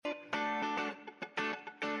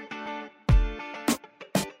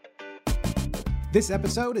This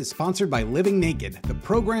episode is sponsored by Living Naked, the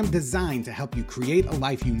program designed to help you create a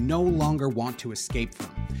life you no longer want to escape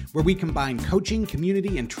from, where we combine coaching,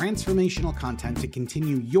 community, and transformational content to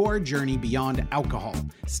continue your journey beyond alcohol.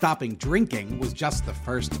 Stopping drinking was just the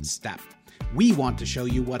first step. We want to show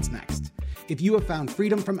you what's next. If you have found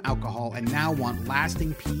freedom from alcohol and now want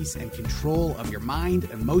lasting peace and control of your mind,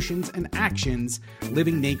 emotions, and actions,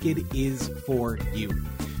 Living Naked is for you.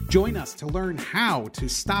 Join us to learn how to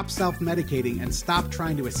stop self-medicating and stop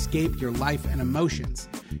trying to escape your life and emotions.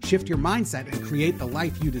 Shift your mindset and create the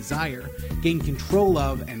life you desire. Gain control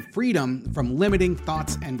of and freedom from limiting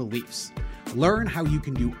thoughts and beliefs. Learn how you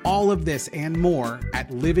can do all of this and more at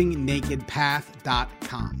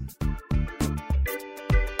livingnakedpath.com.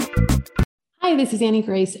 Hi, this is Annie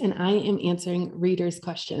Grace, and I am answering readers'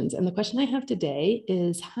 questions. And the question I have today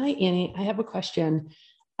is, hi, Annie, I have a question.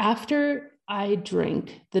 After I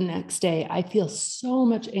drink the next day, I feel so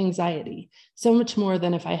much anxiety, so much more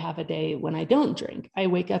than if I have a day when I don't drink. I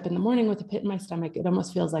wake up in the morning with a pit in my stomach. It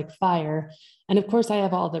almost feels like fire. And of course, I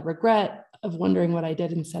have all the regret of wondering what I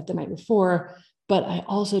did and said the night before, but I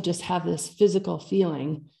also just have this physical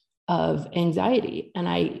feeling of anxiety, and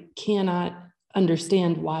I cannot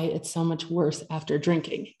understand why it's so much worse after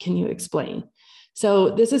drinking. Can you explain? So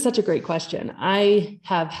this is such a great question. I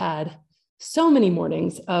have had so many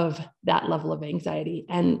mornings of that level of anxiety.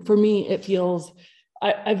 And for me, it feels,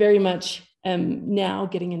 I very much am now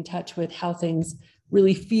getting in touch with how things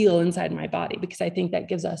really feel inside my body, because I think that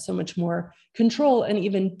gives us so much more control and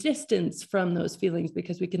even distance from those feelings,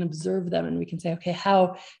 because we can observe them and we can say, okay,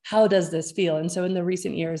 how does this feel? And so in the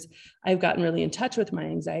recent years, I've gotten really in touch with my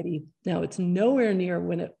anxiety. Now it's nowhere near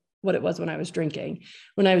what it was when I was drinking.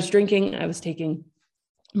 When I was drinking, I was taking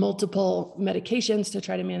multiple medications to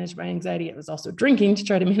try to manage my anxiety. I was also drinking to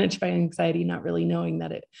try to manage my anxiety, not really knowing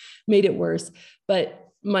that it made it worse. But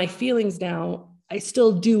my feelings now, I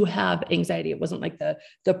still do have anxiety. It wasn't like the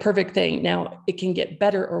perfect thing. Now it can get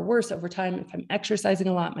better or worse over time. If I'm exercising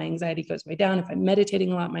a lot, my anxiety goes way down. If I'm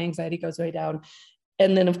meditating a lot, my anxiety goes way down.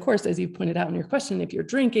 And then of course, as you pointed out in your question, if you're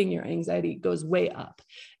drinking, your anxiety goes way up.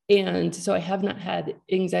 And so I have not had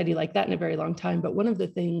anxiety like that in a very long time. But one of the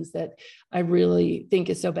things that I really think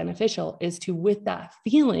is so beneficial is to, with that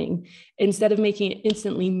feeling, instead of making it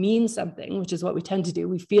instantly mean something, which is what we tend to do,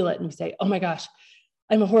 we feel it and we say, oh my gosh,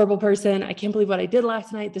 I'm a horrible person. I can't believe what I did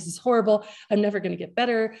last night. This is horrible. I'm never going to get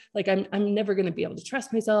better. Like I'm never going to be able to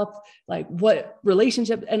trust myself. Like what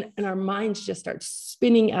relationship? And our minds just start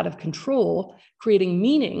spinning out of control, creating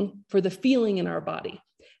meaning for the feeling in our body.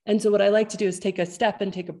 And so what I like to do is take a step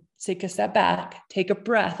and take a step back, take a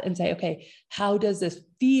breath and say, okay, how does this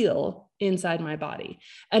feel inside my body?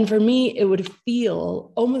 And for me, it would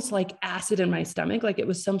feel almost like acid in my stomach, like it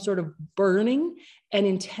was some sort of burning and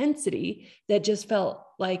intensity that just felt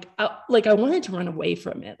like I wanted to run away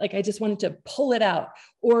from it. Like I just wanted to pull it out.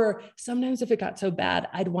 Or sometimes if it got so bad,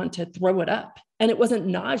 I'd want to throw it up. And it wasn't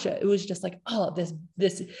nausea. It was just like, oh, this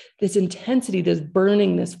intensity, this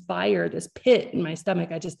burning, this fire, this pit in my stomach.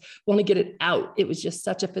 I just want to get it out. It was just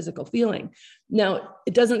such a physical feeling. Now,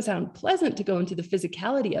 it doesn't sound pleasant to go into the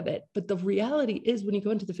physicality of it, but the reality is when you go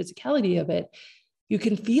into the physicality of it, you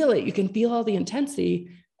can feel it. You can feel all the intensity.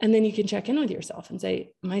 And then you can check in with yourself and say,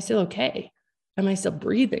 am I still okay? Am I still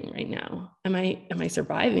breathing right now? Am I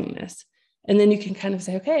surviving this? And then you can kind of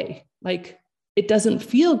say, okay, like it doesn't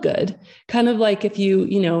feel good. Kind of like if you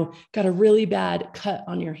got a really bad cut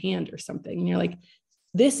on your hand or something, and you're like,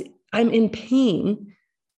 I'm in pain,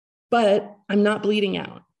 but I'm not bleeding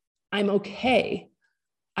out. I'm okay.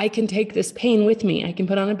 I can take this pain with me. I can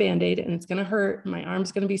put on a Band-Aid and it's going to hurt. My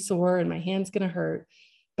arm's going to be sore and my hand's going to hurt,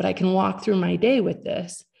 but I can walk through my day with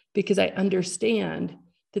this because I understand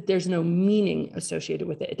that there's no meaning associated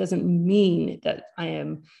with it. It doesn't mean that I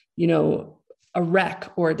am, a wreck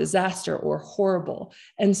or a disaster or horrible.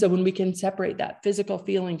 And so when we can separate that physical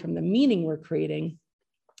feeling from the meaning we're creating,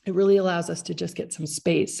 it really allows us to just get some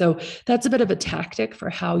space. So that's a bit of a tactic for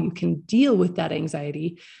how you can deal with that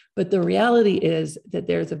anxiety. But the reality is that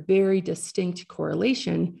there's a very distinct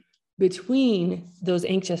correlation between those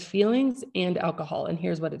anxious feelings and alcohol. And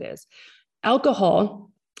here's what it is. Alcohol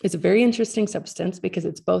is a very interesting substance because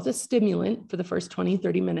it's both a stimulant for the first 20,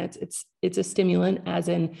 30 minutes. It's a stimulant as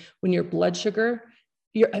in when your blood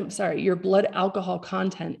your blood alcohol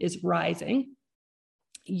content is rising,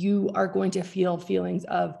 you are going to feel feelings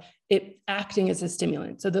of it acting as a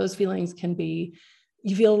stimulant. So those feelings can be,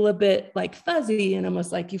 you feel a little bit like fuzzy and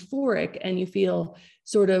almost like euphoric, and you feel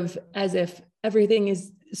sort of as if everything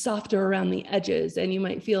is softer around the edges and you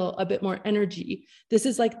might feel a bit more energy. This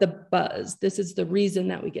is like the buzz. This is the reason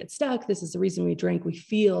that we get stuck. This is the reason we drink. We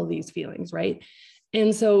feel these feelings, right?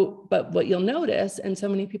 And so, but what you'll notice, and so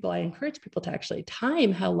many people, I encourage people to actually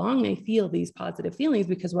time how long they feel these positive feelings,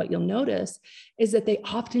 because what you'll notice is that they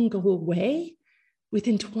often go away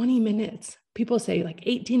within 20 minutes. People say like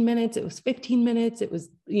 18 minutes, it was 15 minutes, it was,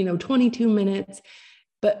 22 minutes.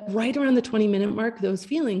 But right around the 20-minute mark, those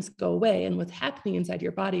feelings go away. And what's happening inside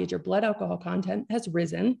your body is your blood alcohol content has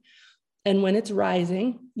risen. And when it's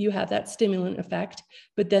rising, you have that stimulant effect,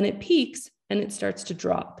 but then it peaks and it starts to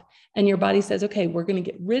drop. And your body says, okay, we're going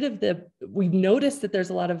to get rid of we've noticed that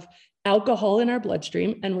there's a lot of alcohol in our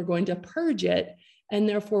bloodstream and we're going to purge it. And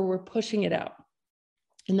therefore we're pushing it out.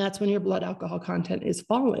 And that's when your blood alcohol content is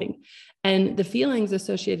falling. And the feelings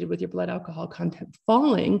associated with your blood alcohol content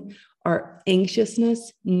falling are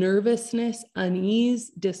anxiousness, nervousness, unease,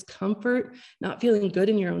 discomfort, not feeling good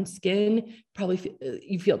in your own skin. Probably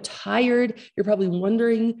you feel tired. You're probably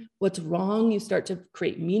wondering what's wrong. You start to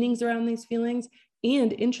create meanings around these feelings.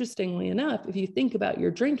 And interestingly enough, if you think about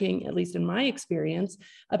your drinking, at least in my experience,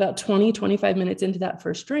 about 20, 25 minutes into that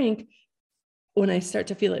first drink, when I start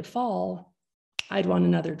to feel it fall, I'd want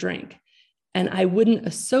another drink. And I wouldn't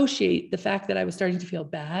associate the fact that I was starting to feel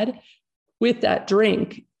bad with that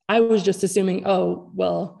drink. I was just assuming, oh,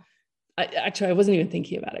 well, I wasn't even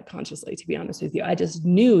thinking about it consciously, to be honest with you. I just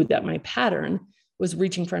knew that my pattern was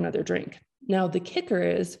reaching for another drink. Now, the kicker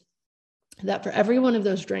is that for every one of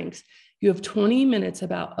those drinks, you have 20 minutes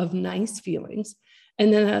of nice feelings.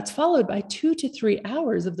 And then that's followed by 2 to 3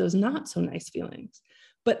 hours of those not so nice feelings.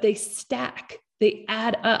 But they stack, they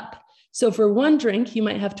add up. So for one drink, you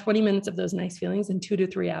might have 20 minutes of those nice feelings and 2 to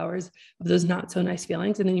 3 hours of those not so nice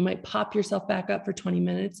feelings. And then you might pop yourself back up for 20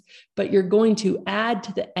 minutes, but you're going to add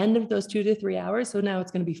to the end of those 2 to 3 hours. So now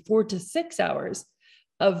it's going to be 4 to 6 hours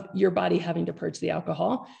of your body having to purge the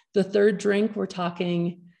alcohol. The third drink, we're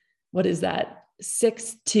talking, what is that?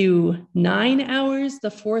 6 to 9 hours.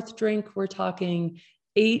 The fourth drink, we're talking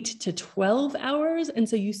 8 to 12 hours. And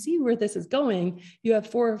so you see where this is going. You have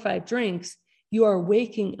 4 or 5 drinks. You are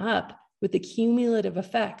waking up with the cumulative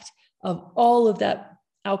effect of all of that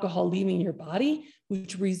alcohol leaving your body,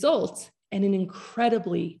 which results in an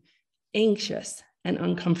incredibly anxious and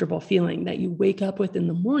uncomfortable feeling that you wake up with in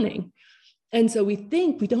the morning. And so we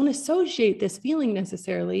don't associate this feeling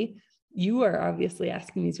necessarily. You are obviously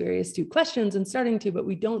asking these very astute questions and starting to, but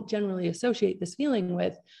we don't generally associate this feeling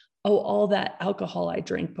with, oh, all that alcohol I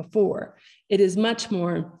drank before. It is much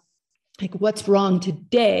more like, what's wrong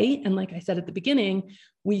today? And like I said at the beginning,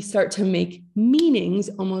 we start to make meanings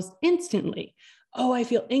almost instantly. Oh, I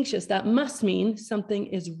feel anxious. That must mean something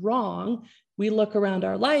is wrong. We look around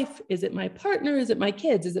our life. Is it my partner? Is it my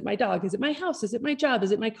kids? Is it my dog? Is it my house? Is it my job?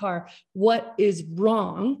 Is it my car? What is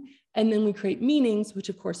wrong? And then we create meanings, which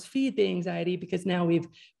of course feed the anxiety, because now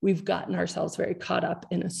we've gotten ourselves very caught up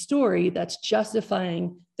in a story that's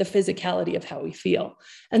justifying the physicality of how we feel.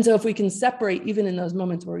 And so if we can separate, even in those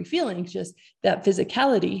moments where we feel anxious, that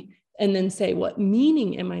physicality, and then say, what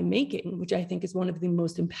meaning am I making? Which I think is one of the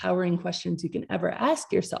most empowering questions you can ever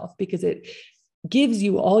ask yourself, because it gives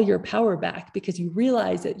you all your power back, because you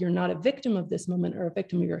realize that you're not a victim of this moment or a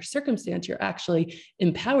victim of your circumstance. You're actually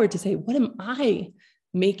empowered to say, what am I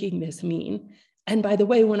making this mean? And by the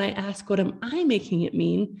way, when I ask, what am I making it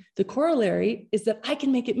mean? The corollary is that I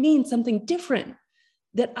can make it mean something different,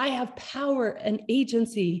 that I have power and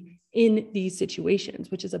agency in these situations,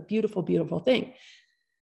 which is a beautiful, beautiful thing.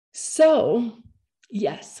 So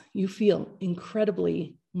yes, you feel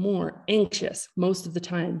incredibly more anxious most of the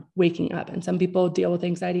time waking up. And some people deal with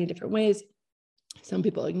anxiety in different ways. Some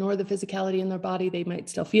people ignore the physicality in their body. They might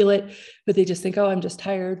still feel it, but they just think, oh, I'm just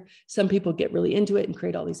tired. Some people get really into it and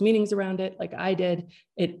create all these meanings around it, like I did.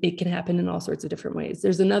 It can happen in all sorts of different ways.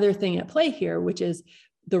 There's another thing at play here, which is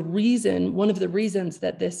one of the reasons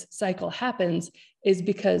that this cycle happens is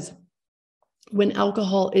because when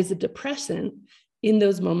alcohol is a depressant, in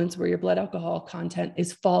those moments where your blood alcohol content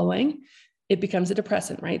is falling, it becomes a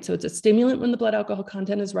depressant, right? So it's a stimulant when the blood alcohol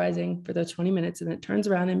content is rising for those 20 minutes, and it turns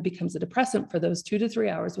around and becomes a depressant for those 2 to 3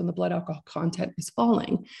 hours when the blood alcohol content is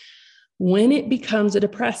falling. When it becomes a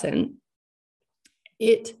depressant,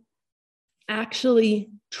 it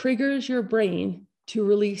actually triggers your brain to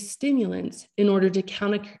release stimulants in order to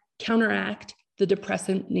counteract the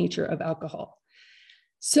depressant nature of alcohol.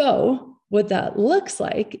 So what that looks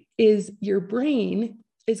like is your brain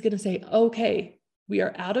is going to say, okay, we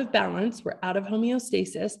are out of balance. We're out of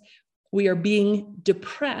homeostasis. We are being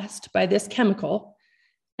depressed by this chemical.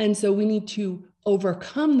 And so we need to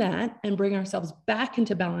overcome that and bring ourselves back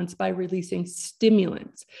into balance by releasing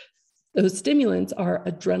stimulants. Those stimulants are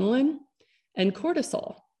adrenaline and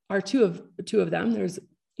cortisol are two of them. There's,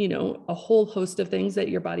 a whole host of things that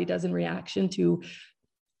your body does in reaction to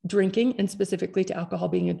drinking and specifically to alcohol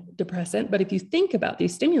being a depressant. But if you think about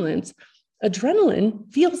these stimulants,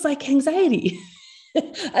 adrenaline feels like anxiety.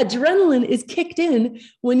 Adrenaline is kicked in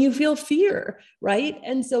when you feel fear, right?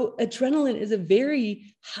 And so adrenaline is a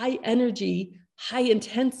very high energy, high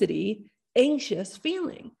intensity, anxious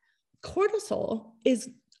feeling. Cortisol is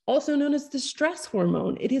also known as the stress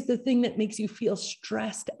hormone. It is the thing that makes you feel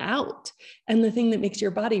stressed out and the thing that makes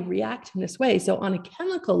your body react in this way. So on a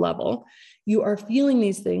chemical level, you are feeling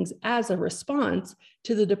these things as a response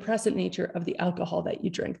to the depressant nature of the alcohol that you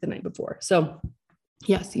drank the night before. So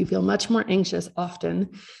yes, you feel much more anxious often.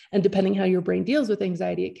 And depending how your brain deals with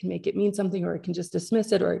anxiety, it can make it mean something, or it can just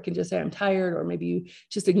dismiss it, or it can just say, I'm tired, or maybe you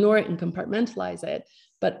just ignore it and compartmentalize it.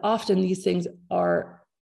 But often these things are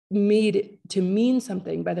made to mean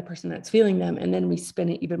something by the person that's feeling them. And then we spin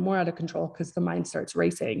it even more out of control because the mind starts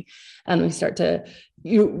racing and we start to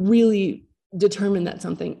really determine that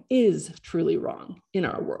something is truly wrong in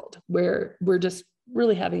our world, where we're just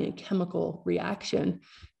really having a chemical reaction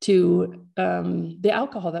to the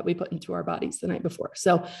alcohol that we put into our bodies the night before.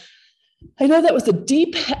 So I know that was a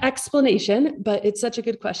deep explanation, but it's such a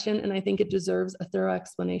good question. And I think it deserves a thorough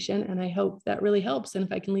explanation. And I hope that really helps. And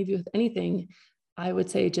if I can leave you with anything, I would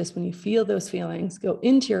say just when you feel those feelings, go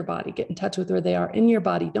into your body, get in touch with where they are in your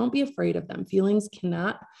body. Don't be afraid of them. Feelings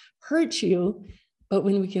cannot hurt you, but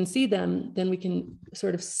when we can see them, then we can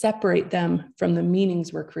sort of separate them from the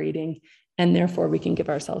meanings we're creating, and therefore we can give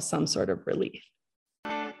ourselves some sort of relief.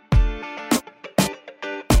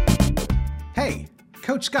 Hey,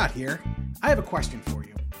 Coach Scott here. I have a question for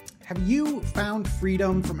you. Have you found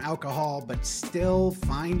freedom from alcohol, but still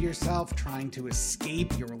find yourself trying to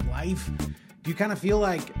escape your life? Do you kind of feel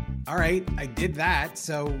like, all right, I did that,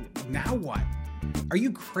 so now what? Are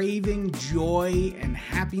you craving joy and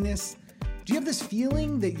happiness? Do you have this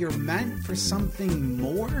feeling that you're meant for something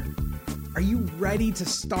more? Are you ready to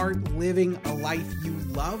start living a life you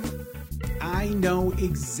love? I know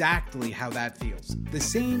exactly how that feels. The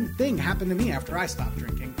same thing happened to me after I stopped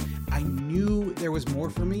drinking. I knew there was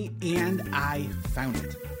more for me, and I found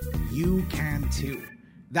it. You can too.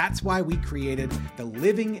 That's why we created the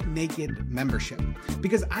Living Naked membership,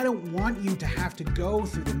 because I don't want you to have to go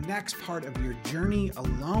through the next part of your journey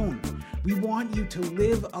alone. We want you to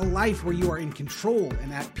live a life where you are in control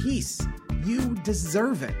and at peace. You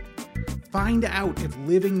deserve it. Find out if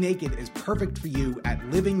Living Naked is perfect for you at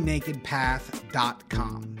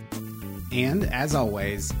livingnakedpath.com. And as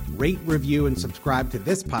always, rate, review, and subscribe to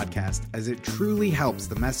this podcast, as it truly helps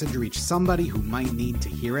the message reach somebody who might need to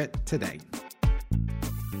hear it today.